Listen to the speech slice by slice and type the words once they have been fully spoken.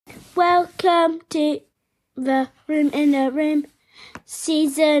Welcome to the Room in a Room,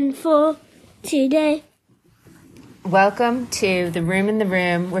 Season 4 today. Welcome to the Room in the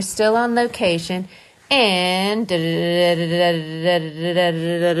Room. We're still on location in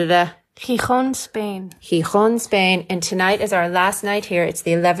Gijón, Spain. Gijón, Spain. And tonight is our last night here. It's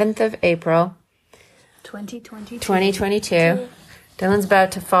the 11th of April, 2022. Dylan's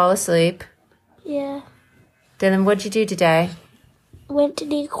about to fall asleep. Yeah. Dylan, what'd you do today? Went to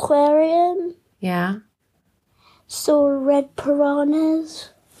the aquarium. Yeah. Saw red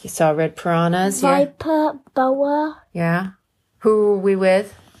piranhas. You saw red piranhas, yeah? Viper, boa. Yeah. Who were we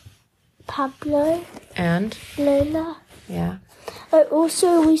with? Pablo. And? Lola. Yeah.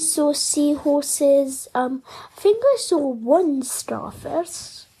 Also, we saw seahorses. I think I saw one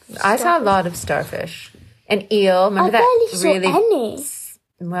starfish. I saw a lot of starfish. An eel. Remember I that? barely saw any.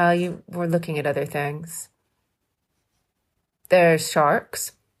 Well, you were looking at other things. There's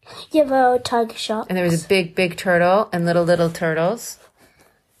sharks. Yeah, there were tiger sharks. And there was a big turtle and little turtles.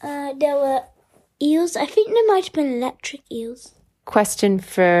 There were eels. I think there might have been electric eels. Question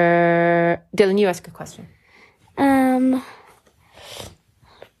for... Dylan, you ask a question.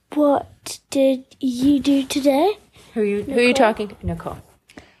 What did you do today? Who are you talking to? Nicole.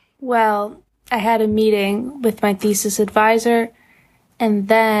 Well, I had a meeting with my thesis advisor, and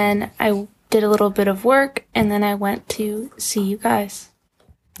then I did a little bit of work, and then I went to see you guys.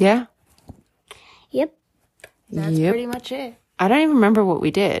 Yeah? Yep. That's pretty much it. I don't even remember what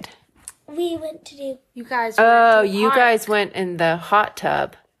we did. We went to do... You guys Oh, you guys went in the hot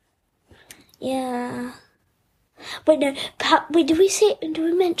tub. Yeah. Wait, no. Wait, did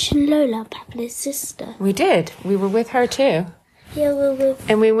we mention Lola, Pablo's sister? We did. We were with her too. Yeah, we were.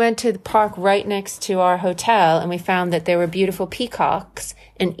 And we went to the park right next to our hotel, and we found that there were beautiful peacocks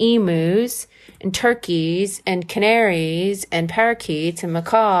and emus and turkeys and canaries and parakeets and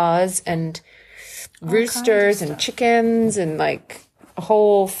macaws and roosters and chickens and like a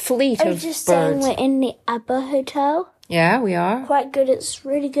whole fleet of birds. I was just saying we're in the ABBA hotel. Yeah, we are. Quite good. It's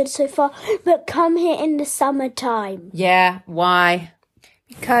really good so far. But come here in the summertime. Yeah, why?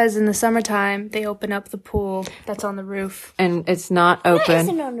 Because in the summertime, they open up the pool that's on the roof. And it's not open. No, it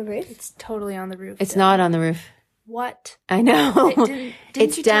isn't on the roof. It's totally on the roof. It's not on the roof. What? I know. Didn't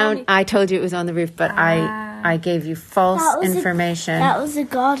it's you down. Tell me? I told you it was on the roof, but I gave you false information. That was a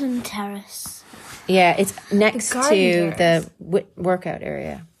garden terrace. Yeah, it's next to terrace. the workout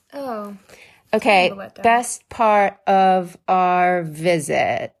area. Oh. Okay, best part of our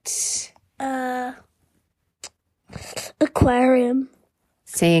visit. Aquarium.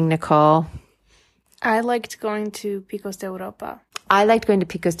 Seeing Nicole. I liked going to Picos de Europa. I liked going to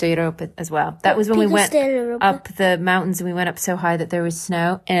Picos de Europa as well. That was when we went up the mountains, and we went up so high that there was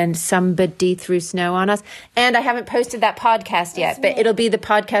snow, and somebody threw snow on us. And I haven't posted that podcast yet, but it'll be the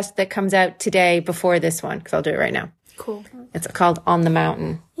podcast that comes out today before this one, because I'll do it right now. Cool. It's called On the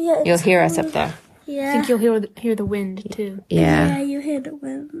Mountain. Yeah, you'll hear us up there. Yeah. I think you'll hear the wind, too. Yeah. Yeah, you hear the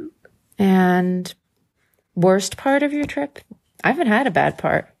wind. And worst part of your trip? I haven't had a bad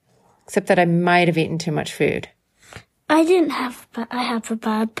part, except that I might have eaten too much food. I didn't have, I have a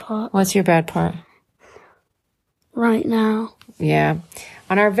bad part. What's your bad part? Right now. Yeah.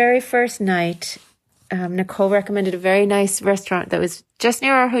 On our very first night, Nicole recommended a very nice restaurant that was just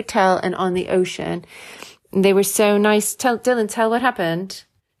near our hotel and on the ocean. And they were so nice. Dylan, tell what happened.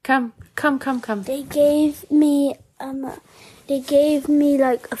 Come. They gave me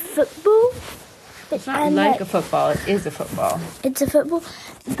like a football. It's not like a football. It is a football. It's a football.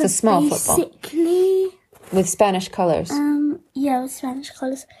 It's a small football. Basically. With Spanish colours. Yeah, with Spanish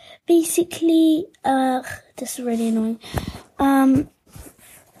colours. Basically, this is really annoying.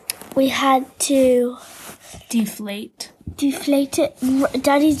 We had to deflate it.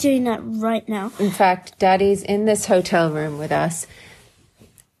 Daddy's doing that right now. In fact, Daddy's in this hotel room with us.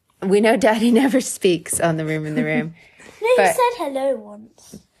 We know Daddy never speaks on the Room in the Room. No, he said hello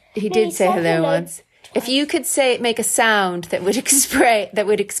once. He did say hello once. Twice. If you could make a sound that would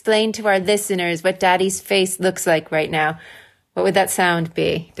explain to our listeners what Daddy's face looks like right now, what would that sound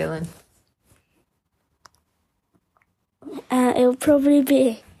be, Dylan? It'll probably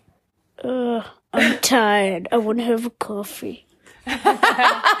be, I'm tired. I want to have a coffee.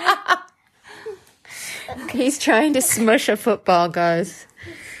 He's trying to smush a football, guys.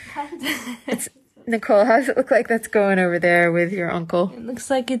 Nicole, how does it look like that's going over there with your uncle? It looks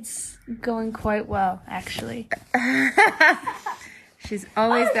like it's going quite well, actually. She's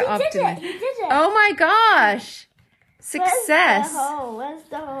always the optimist. You did it. Oh my gosh. Success. Where's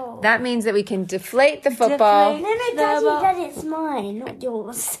the hole? That means that we can deflate the football. No, Daddy, it's mine, not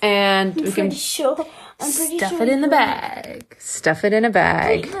yours. And I'm we can pretty sure. Stuff it in the bag. Stuff it in a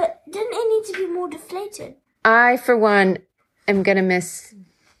bag. Wait, but more deflated. I, for one, am going to miss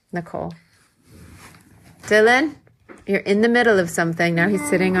Nicole. Dylan, you're in the middle of something. Now he's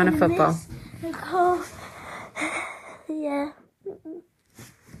sitting on a football. Nicole. Yeah.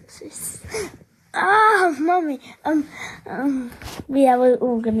 Oh, Mommy. Yeah, we're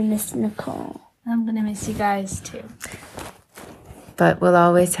all going to miss Nicole. I'm going to miss you guys too. But we'll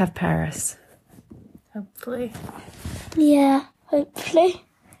always have Paris. Hopefully. Yeah, hopefully.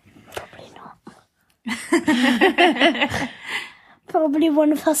 Probably not. Probably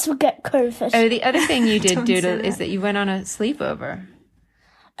one of us will get COVID. Oh, the other thing you did, Don't say Doodle, that. is that you went on a sleepover.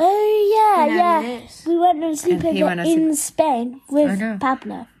 Oh, yeah. Yes. We went on a he sleepover went on in Spain with I know.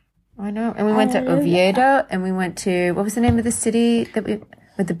 Pablo. I know. And we went to Oviedo, and we went to, what was the name of the city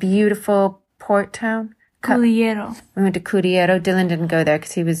with the beautiful port town? Culiero. We went to Curiero. Dylan didn't go there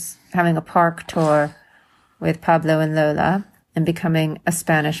because he was having a park tour with Pablo and Lola and becoming a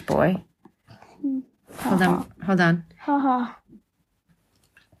Spanish boy. Hold on. Haha.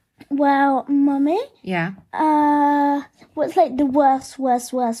 Well, Mummy, Yeah. what's like the worst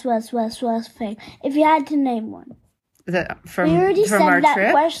thing? If you had to name one. From We already from said our that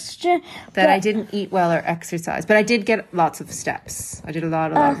trip, question. that I but, didn't eat well or exercise. But I did get lots of steps. I did a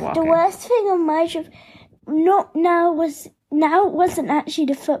lot of walking. the worst thing on my trip, now it wasn't actually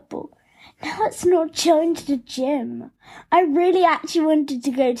the football. Now it's not going to the gym. I really actually wanted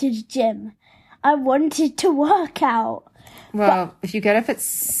to go to the gym. I wanted to work out. Well, if you get up at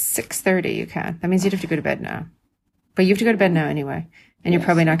 6:30, you can. That means you'd have to go to bed now. But you have to go to bed now anyway. And you're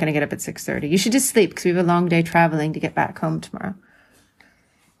probably not going to get up at 6:30. You should just sleep because we have a long day traveling to get back home tomorrow.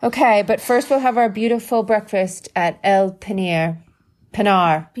 Okay, but first we'll have our beautiful breakfast at El Pinar.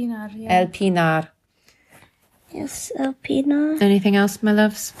 Pinar, yeah. El Pinar. Yes, Alpina. Anything else, my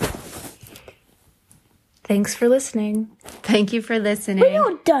loves? Thanks for listening. Thank you for listening. We're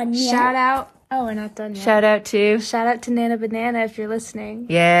not done yet. Shout out. Oh, we're not done yet. Shout out to... Shout out to Nana Banana if you're listening.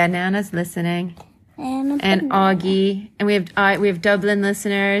 Yeah, Nana's listening. And Augie. And we have Dublin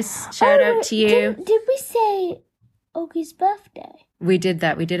listeners. Shout out to you. Did we say Augie's birthday? We did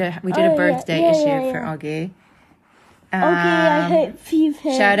that. We did a yeah, birthday yeah, issue yeah, for yeah. Augie. Augie, I hope you've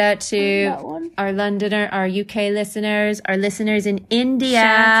heard. Shout out that to one. our Londoner, our UK listeners, our listeners in India.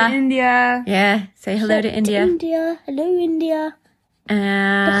 Shout out to India. Yeah, say hello to India. India. Hello, India.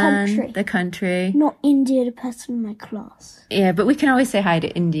 And country. the country. Not India, the person in my class. Yeah, but we can always say hi to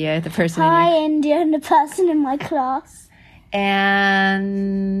India, the person in Hi, your... India, and the person in my class.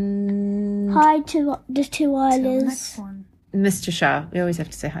 And Hi to the two Till the islands. next one. Mr. Shah. We always have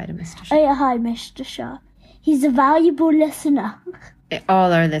to say hi to Mr. Shah. Oh yeah, hi, Mr. Shah. He's a valuable listener.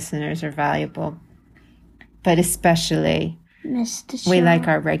 All our listeners are valuable, but especially Mr. Shah. we like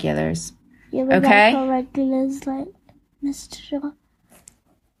our regulars. Yeah, we Okay. like our regulars, like Mr. Shah.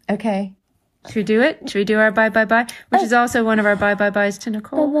 Okay. Should we do it? Should we do our bye? Which is also one of our bye-byes to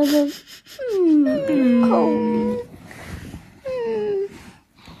Nicole. Nicole.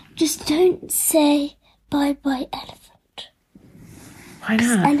 Just don't say bye-bye elephant. Why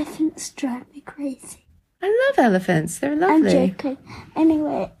not? Elephants drive me crazy. I love elephants. They're I'm lovely. joking.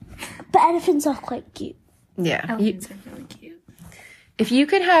 Anyway, but elephants are quite cute. Yeah. Elephants are really cute. If you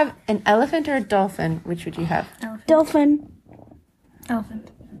could have an elephant or a dolphin, which would you have? Dolphin.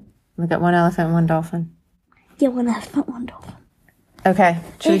 Elephant. We got one elephant and one dolphin. Yeah, one elephant, one dolphin. Okay.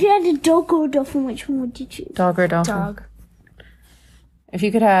 Should If we you had a dog or a dolphin, which one would you choose? dog or dolphin? Dog. If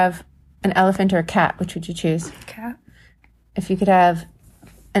you could have an elephant or a cat, which would you choose? Cat. If you could have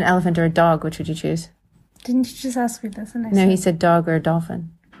an elephant or a dog, which would you choose? Didn't you just ask me this? And I No, said, he said dog or a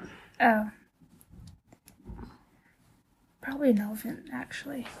dolphin. Oh. Probably an elephant,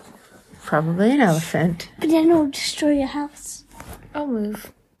 actually. Probably an elephant. But then it'll destroy your house. I'll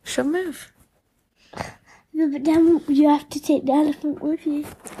move. She'll move. Yeah, but then you have to take the elephant with you.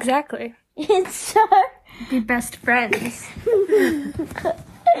 Exactly. It's so... Be best friends. You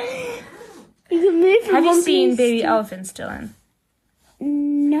can move from Have you one seen place baby to- elephants, Dylan?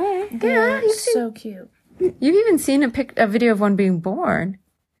 No. They're so cute. You've even seen a video of one being born.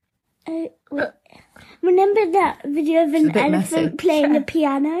 Wait. Remember that video of a an bit elephant messy. playing the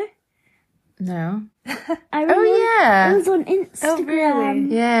piano? No. I remember yeah. It was on Instagram.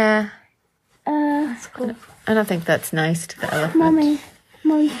 really? Yeah. That's cool. I don't think that's nice to the elephant. Mummy.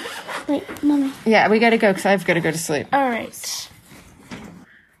 Mummy. Wait, Mummy. Yeah, we gotta go because I've got to go to sleep. All right.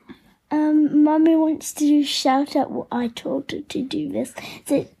 Mummy wants to shout out what I told her to do this.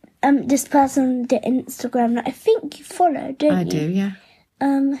 So, this person on the Instagram that I think you follow, don't you? I do,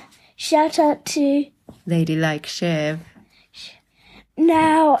 yeah. Shout out to... Ladylike Shiv.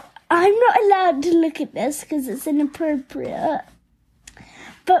 Now, I'm not allowed to look at this because it's inappropriate.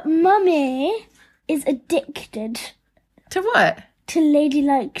 But Mummy is addicted To what? to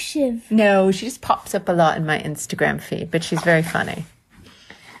Ladylike Shiv. No, she just pops up a lot in my Instagram feed, but she's very funny.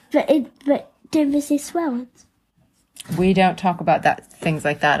 But don't they say swear words? We don't talk about things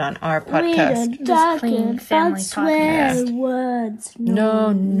like that on our podcast. We don't talk clean about family swear podcast. words.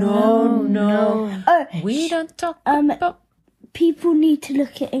 No. Oh, We don't talk about... people need to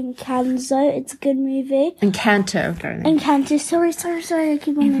look at Encanto. It's a good movie. Encanto, darling. Encanto. Sorry. I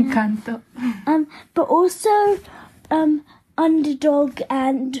keep on Encanto. But also, Underdog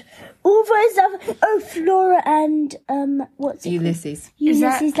and all those other. Flora and what's it? Ulysses.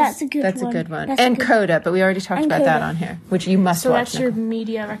 Ulysses. That's a good one. That's a good one. That's And good. Coda, but we already talked about that Coda. on here, which you must So watch. that's your Nicole.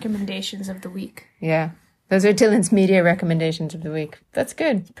 media recommendations of the week. Yeah. Those are Dylan's media recommendations of the week. That's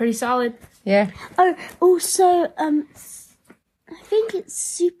good. Pretty solid. Yeah. Oh, also, I think it's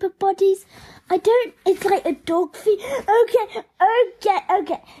Super Bodies. It's like a dog feed. Okay.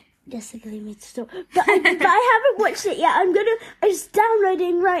 Yes, I need to stop. But I haven't watched it yet. I'm just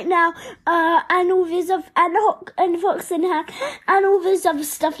downloading right now. And all this of and Fox and Hack and all this other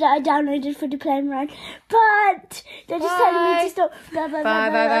stuff that I downloaded for the playing around. But they're just telling me to stop.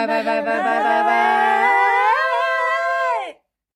 Bye.